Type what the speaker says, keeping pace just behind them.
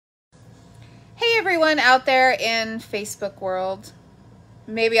Hey everyone out there in Facebook world.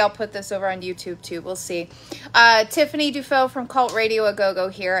 Maybe I'll put this over on YouTube too. We'll see. Tiffany Dufault from Cult Radio A Go-Go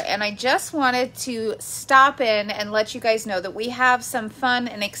here. And I just wanted to stop in and let you guys know that we have some fun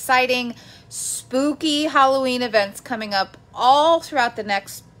and exciting spooky Halloween events coming up all throughout the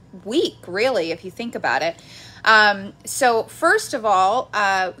next week, really, if you think about it. So first of all,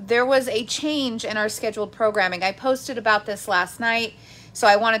 there was a change in our scheduled programming. I posted about this last night. So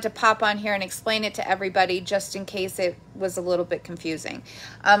I wanted to pop on here and explain it to everybody just in case it was a little bit confusing.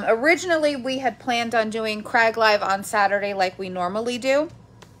 Originally, we had planned on doing CRAGG Live on Saturday like we normally do,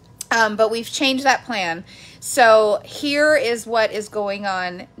 but we've changed that plan. So here is what is going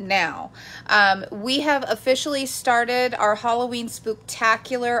on now. We have officially started our Halloween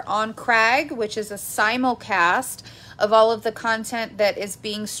Spooktacular on CRAGG, which is a simulcast of all of the content that is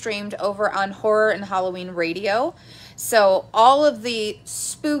being streamed over on Horror and Halloween Radio. So all of the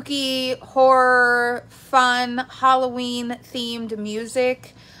spooky, horror, fun, Halloween-themed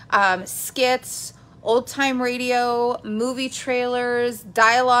music, skits, old-time radio, movie trailers,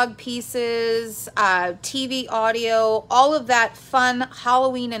 dialogue pieces, TV audio, all of that fun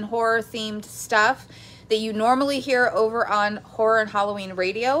Halloween and horror-themed stuff that you normally hear over on Horror and Halloween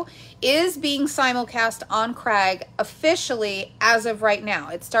Radio is being simulcast on CRAGG officially as of right now.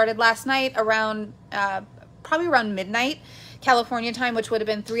 It started last night around probably around midnight California time, which would have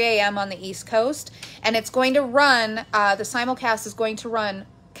been 3 a.m. on the East Coast. And it's going to run, the simulcast is going to run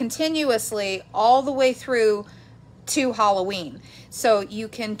continuously all the way through to Halloween. So you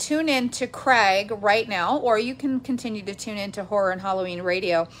can tune in to CRAGG right now, or you can continue to tune into Horror and Halloween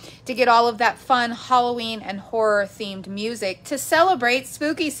Radio to get all of that fun Halloween and horror themed music to celebrate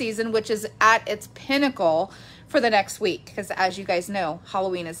spooky season, which is at its pinnacle for the next week. Because as you guys know,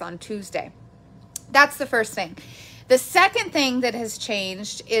 Halloween is on Tuesday. That's the first thing. The second thing that has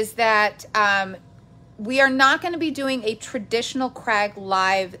changed is that we are not going to be doing a traditional CRAGG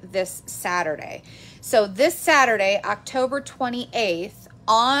Live this Saturday. So this Saturday, October 28th,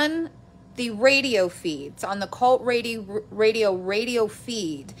 on the radio feeds, on the Cult Radio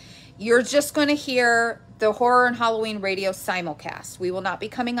feed, you're just going to hear the Horror and Halloween Radio simulcast. We will not be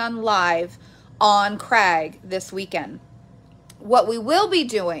coming on live on CRAGG this weekend. What we will be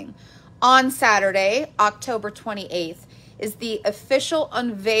doing on Saturday, October 28th, is the official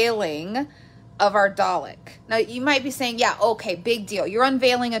unveiling of our Dalek. Now, you might be saying, yeah, okay, big deal. You're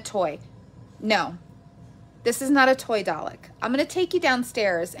unveiling a toy. No, this is not a toy Dalek. I'm going to take you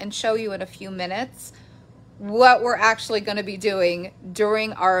downstairs and show you in a few minutes what we're actually going to be doing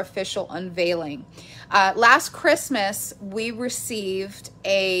during our official unveiling. Last Christmas, we received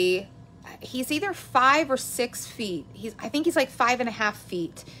he's either 5 or 6 feet. I think he's like 5.5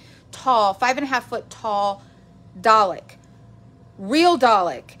 feet. Tall, 5.5 foot tall Dalek. Real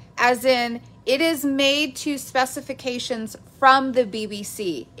Dalek, as in it is made to specifications from the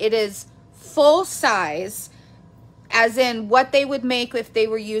BBC. It is full size, as in what they would make if they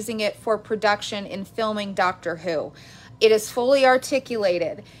were using it for production in filming Doctor Who. It is fully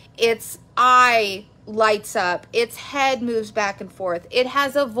articulated. Its eye lights up. Its head moves back and forth. It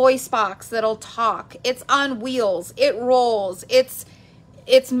has a voice box that'll talk. It's on wheels. It rolls. It's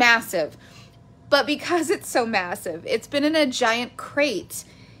massive. But because it's so massive, it's been in a giant crate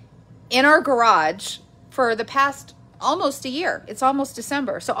in our garage for the past almost a year. It's almost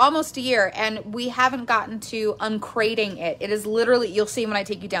December, so almost a year, and we haven't gotten to uncrating it. It is literally, you'll see when I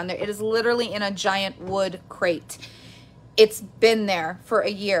take you down there, it is literally in a giant wood crate. It's been there for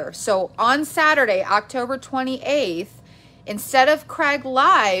a year. So on Saturday, October 28th, instead of CRAGG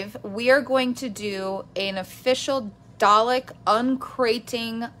Live, we are going to do an official Dalek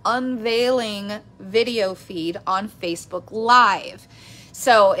uncrating, unveiling video feed on Facebook Live.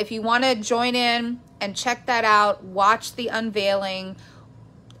 So if you want to join in and check that out, watch the unveiling,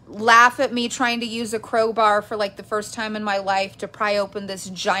 laugh at me trying to use a crowbar for like the first time in my life to pry open this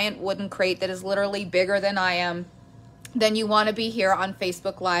giant wooden crate that is literally bigger than I am, then you want to be here on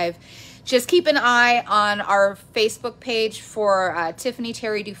Facebook Live. Just keep an eye on our Facebook page for Tiffany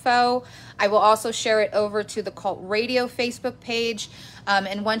Terry Dufault. I will also share it over to the Cult Radio Facebook page.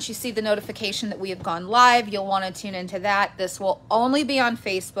 And once you see the notification that we have gone live, you'll want to tune into that. This will only be on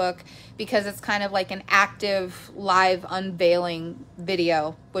Facebook because it's kind of like an active live unveiling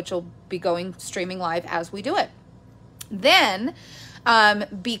video, which will be streaming live as we do it. Then,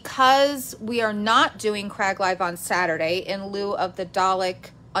 because we are not doing CRAGG Live on Saturday in lieu of the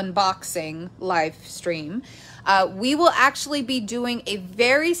Dalek unboxing live stream, we will actually be doing a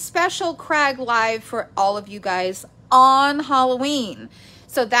very special CRAGG Live for all of you guys on Halloween.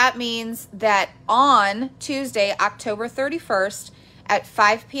 So that means that on Tuesday, October 31st at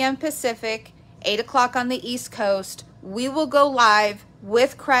 5 p.m. Pacific, 8 o'clock on the East Coast. We will go live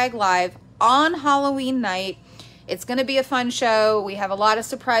with CRAGG Live on Halloween night. It's going to be a fun show. We have a lot of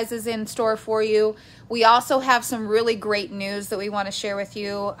surprises in store for you. We also have some really great news that we want to share with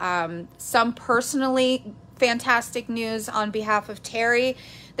you. Some personally fantastic news on behalf of Terry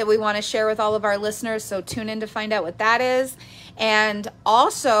that we want to share with all of our listeners. So tune in to find out what that is. And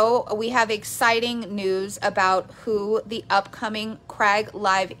also, we have exciting news about who the upcoming CRAGG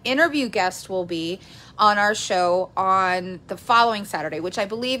Live interview guest will be on our show on the following Saturday, which I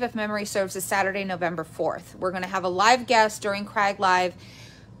believe, if memory serves, is Saturday, November 4th. We're going to have a live guest during CRAGG Live.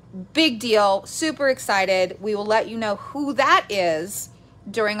 Big deal. Super excited. We will let you know who that is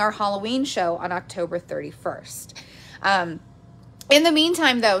during our Halloween show on October 31st. In the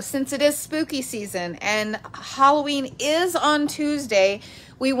meantime, though, since it is spooky season and Halloween is on Tuesday,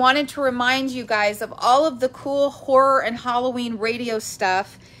 we wanted to remind you guys of all of the cool horror and Halloween radio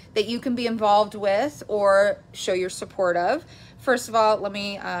stuff that you can be involved with or show your support of. First of all, let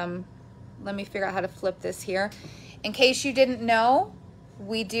me figure out how to flip this here. In case you didn't know,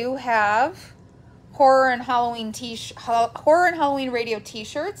 we do have horror and Halloween radio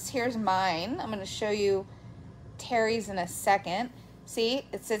t-shirts. Here's mine. I'm going to show you Terry's in a second. See,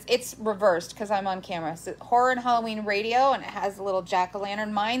 it says it's reversed because I'm on camera. So horror and Halloween radio, and it has a little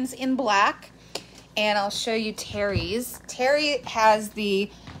jack-o'-lantern. Mine's in black, and I'll show you Terry's. Terry has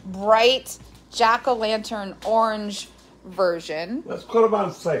the bright jack-o'-lantern orange version. Let's put them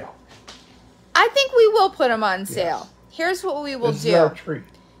on sale. I think we will put them on sale. Yes. Here's what we will do. This is our treat.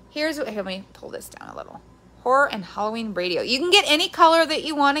 Here's what, here, let me pull this down a little. Horror and Halloween radio. You can get any color that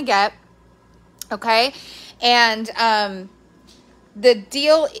you want to get. Okay. And the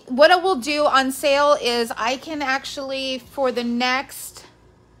deal, what I will do on sale is I can actually, for the next,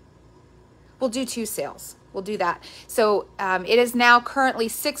 we'll do 2 sales. We'll do that. So it is now currently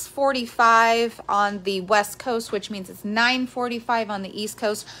 6:45 on the West Coast, which means it's 9:45 on the East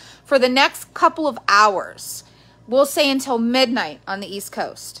Coast. For the next couple of hours, we'll say until midnight on the East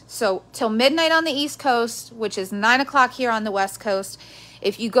Coast. So till midnight on the East Coast, which is 9 o'clock here on the West Coast.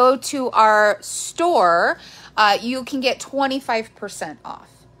 If you go to our store, you can get 25% off.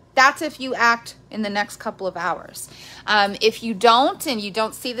 That's if you act in the next couple of hours. If you don't, and you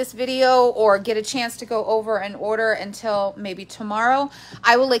don't see this video or get a chance to go over and order until maybe tomorrow,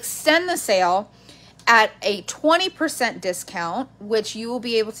 I will extend the sale at a 20% discount, which you will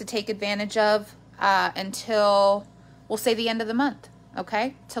be able to take advantage of until, we'll say, the end of the month.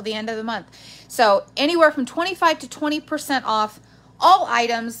 Okay? Till the end of the month. So anywhere from 25 to 20% off all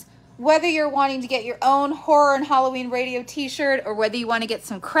items, whether you're wanting to get your own horror and Halloween radio t-shirt or whether you want to get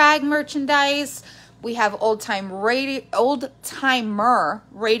some CRAGG merchandise. We have old-timer radio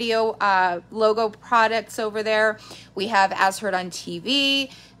logo products over there. We have As Heard on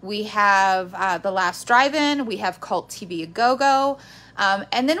TV. We have The Last Drive-In. We have Cult TV A Go-Go.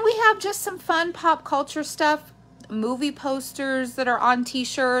 And then we have just some fun pop culture stuff, movie posters that are on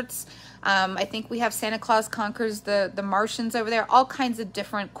t-shirts. I think we have Santa Claus Conquers the Martians over there. All kinds of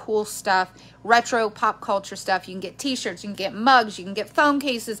different cool stuff. Retro pop culture stuff. You can get t-shirts. You can get mugs. You can get phone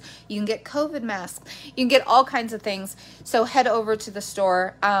cases. You can get COVID masks. You can get all kinds of things. So head over to the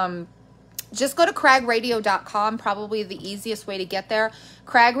store. Just go to craggradio.com. Probably the easiest way to get there.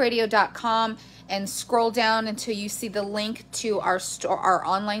 craggradio.com. And scroll down until you see the link to our store, our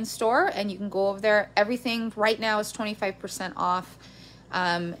online store. And you can go over there. Everything right now is 25% off.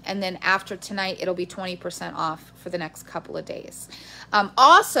 And then after tonight, it'll be 20% off for the next couple of days.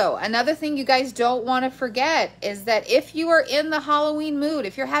 Also, another thing you guys don't want to forget is that if you are in the Halloween mood,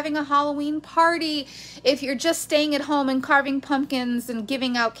 if you're having a Halloween party, if you're just staying at home and carving pumpkins and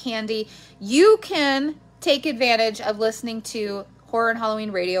giving out candy, you can take advantage of listening to Horror and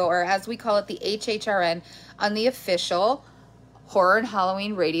Halloween Radio, or as we call it, the HHRN, on the official Horror and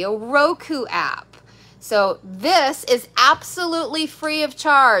Halloween Radio Roku app. So this is absolutely free of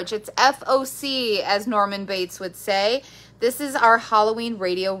charge. It's FOC, as Norman Bates would say. This is our Halloween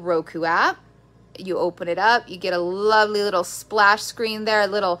Radio Roku app. You open it up, you get a lovely little splash screen there, a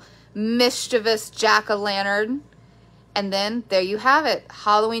little mischievous jack-o'-lantern. And then there you have it.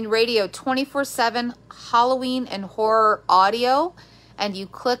 Halloween Radio, 24/7 Halloween and horror audio. And you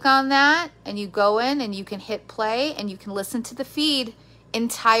click on that and you go in and you can hit play and you can listen to the feed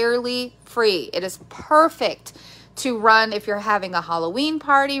entirely free. It is perfect to run if you're having a Halloween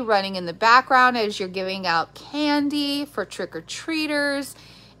party, running in the background as you're giving out candy for trick-or-treaters,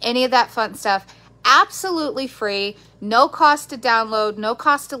 any of that fun stuff. Absolutely free, no cost to download, no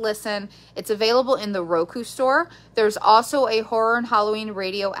cost to listen. It's available in the Roku store. There's also a Horror and Halloween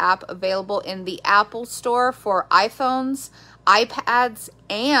Radio app available in the Apple store for iPhones, iPads,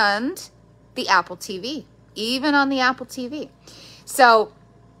 and the Apple TV, even on the Apple TV. So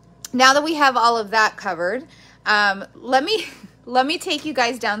now that we have all of that covered, let me take you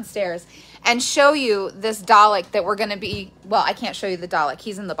guys downstairs and show you this Dalek that we're going to be, well, I can't show you the Dalek.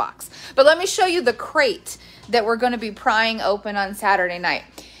 He's in the box. But let me show you the crate that we're going to be prying open on Saturday night.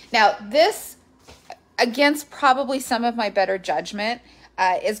 Now, this, against probably some of my better judgment,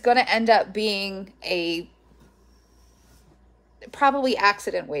 is going to end up being a probably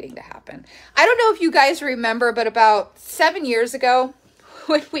accident waiting to happen. I don't know if you guys remember, but about 7 years ago,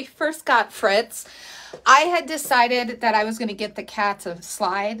 when we first got Fritz, I had decided that I was going to get the cat to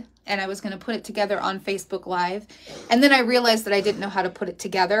slide and I was going to put it together on Facebook Live. And then I realized that I didn't know how to put it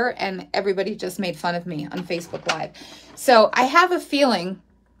together and everybody just made fun of me on Facebook Live. So I have a feeling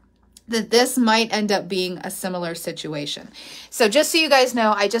that this might end up being a similar situation. So just so you guys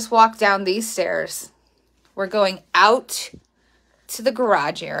know, I just walked down these stairs. We're going out to the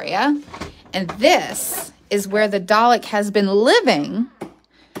garage area. And this is where the Dalek has been living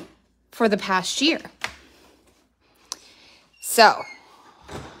for the past year. So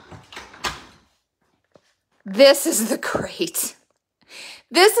this is the crate.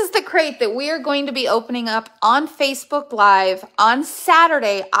 This is the crate that we are going to be opening up on Facebook Live on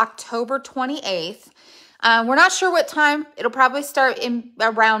Saturday, October 28th. We're not sure what time. It'll probably start in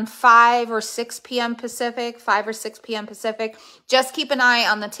around 5 or 6 p.m. Pacific, 5 or 6 p.m. Pacific. Just keep an eye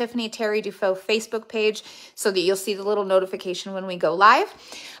on the Tiffany Terry Dufault Facebook page so that you'll see the little notification when we go live.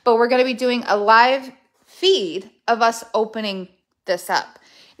 But we're going to be doing a live feed of us opening this up.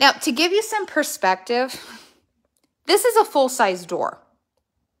 Now, to give you some perspective, this is a full-size door.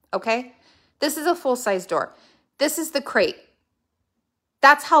 Okay? This is a full-size door. This is the crate.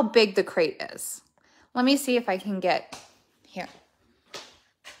 That's how big the crate is. Let me see if I can get here.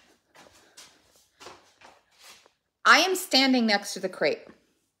 I am standing next to the crate.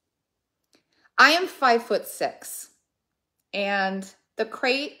 I am 5'6", and the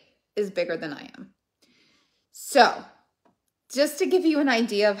crate is bigger than I am. So, just to give you an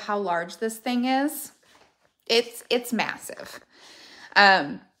idea of how large this thing is, it's massive.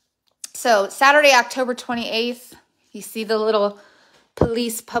 So Saturday, October 28th, you see the little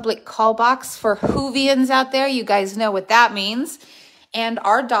police public call box for Whovians out there. You guys know what that means. And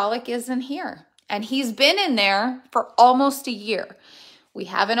our Dalek is in here. And he's been in there for almost a year. We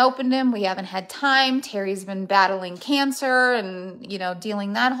haven't opened him. We haven't had time. Terry's been battling cancer and, you know,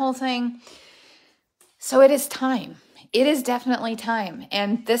 dealing that whole thing. So it is time. It is definitely time.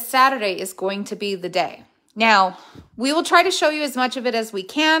 And this Saturday is going to be the day. Now, we will try to show you as much of it as we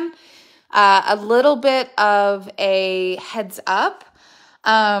can. A little bit of a heads up.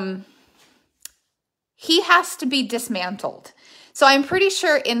 He has to be dismantled. So I'm pretty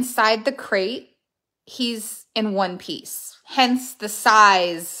sure inside the crate, he's in one piece. Hence the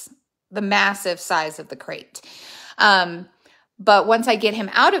size, the massive size of the crate. But once I get him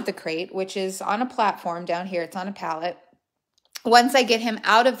out of the crate, which is on a platform down here, it's on a pallet. Once I get him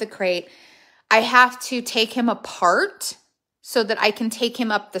out of the crate, I have to take him apart so that I can take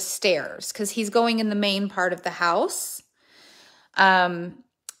him up the stairs because he's going in the main part of the house.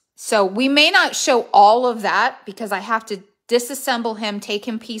 So we may not show all of that because I have to disassemble him, take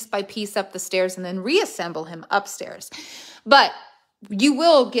him piece by piece up the stairs, and then reassemble him upstairs. But you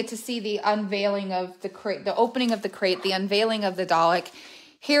will get to see the unveiling of the crate, the opening of the crate, the unveiling of the Dalek.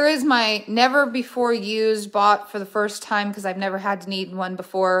 Here is my never before used, bought for the first time because I've never had to need one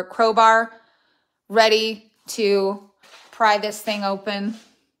before, crowbar, ready to pry this thing open,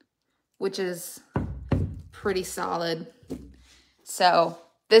 which is pretty solid. So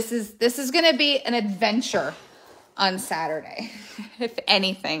this is going to be an adventure on Saturday, if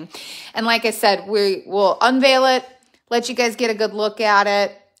anything. And like I said, we will unveil it, let you guys get a good look at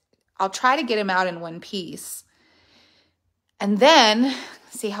it. I'll try to get him out in one piece. And then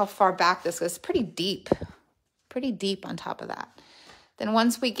see how far back this goes. Pretty deep on top of that. Then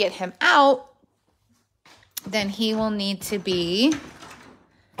once we get him out, then he will need to be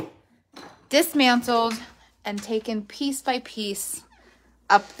dismantled and taken piece by piece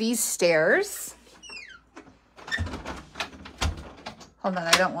up these stairs. Hold on,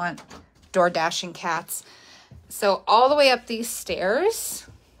 I don't want door dashing cats. So all the way up these stairs,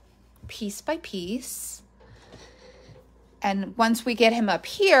 piece by piece. And once we get him up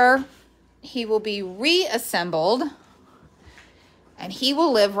here, he will be reassembled and he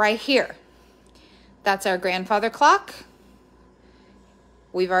will live right here. That's our grandfather clock.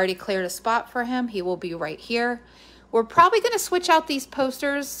 We've already cleared a spot for him. He will be right here. We're probably going to switch out these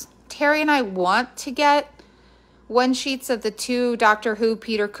posters. Terry and I want to get one sheets of the 2 Doctor Who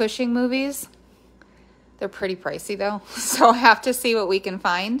Peter Cushing movies. They're pretty pricey though, so I'll have to see what we can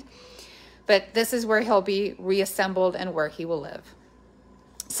find. but this is where he'll be reassembled and where he will live.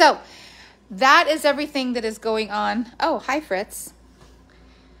 So that is everything that is going on. Oh, hi, Fritz.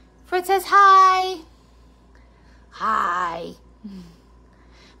 Fritz says hi. Hi.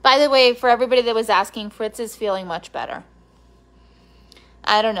 By the way, for everybody that was asking, Fritz is feeling much better.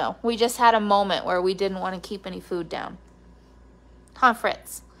 I don't know. We just had a moment where we didn't want to keep any food down. Huh,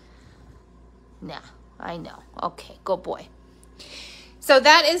 Fritz? Nah, I know. Okay, good boy. So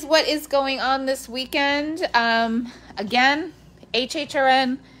that is what is going on this weekend. Again,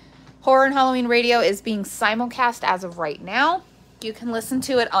 HHRN Horror and Halloween Radio is being simulcast as of right now. You can listen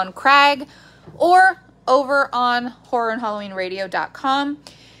to it on CRAGG or over on horrorandhalloweenradio.com.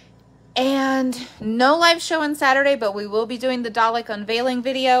 And no live show on Saturday, but we will be doing the Dalek unveiling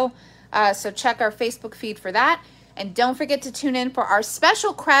video. So check our Facebook feed for that. And don't forget to tune in for our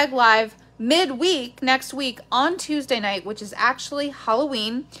special CRAGG Live midweek next week on Tuesday night, which is actually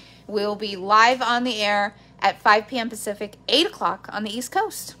Halloween. We'll be live on the air at 5 p.m. Pacific, 8 o'clock on the East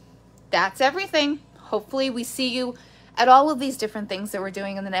Coast. That's everything. Hopefully we see you at all of these different things that we're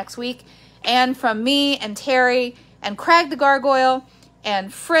doing in the next week. And from me and Terry and Crag the Gargoyle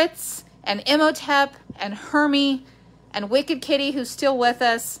and Fritz and Imhotep and Hermie and Wicked Kitty, who's still with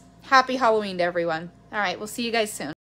us, happy Halloween to everyone. All right, we'll see you guys soon.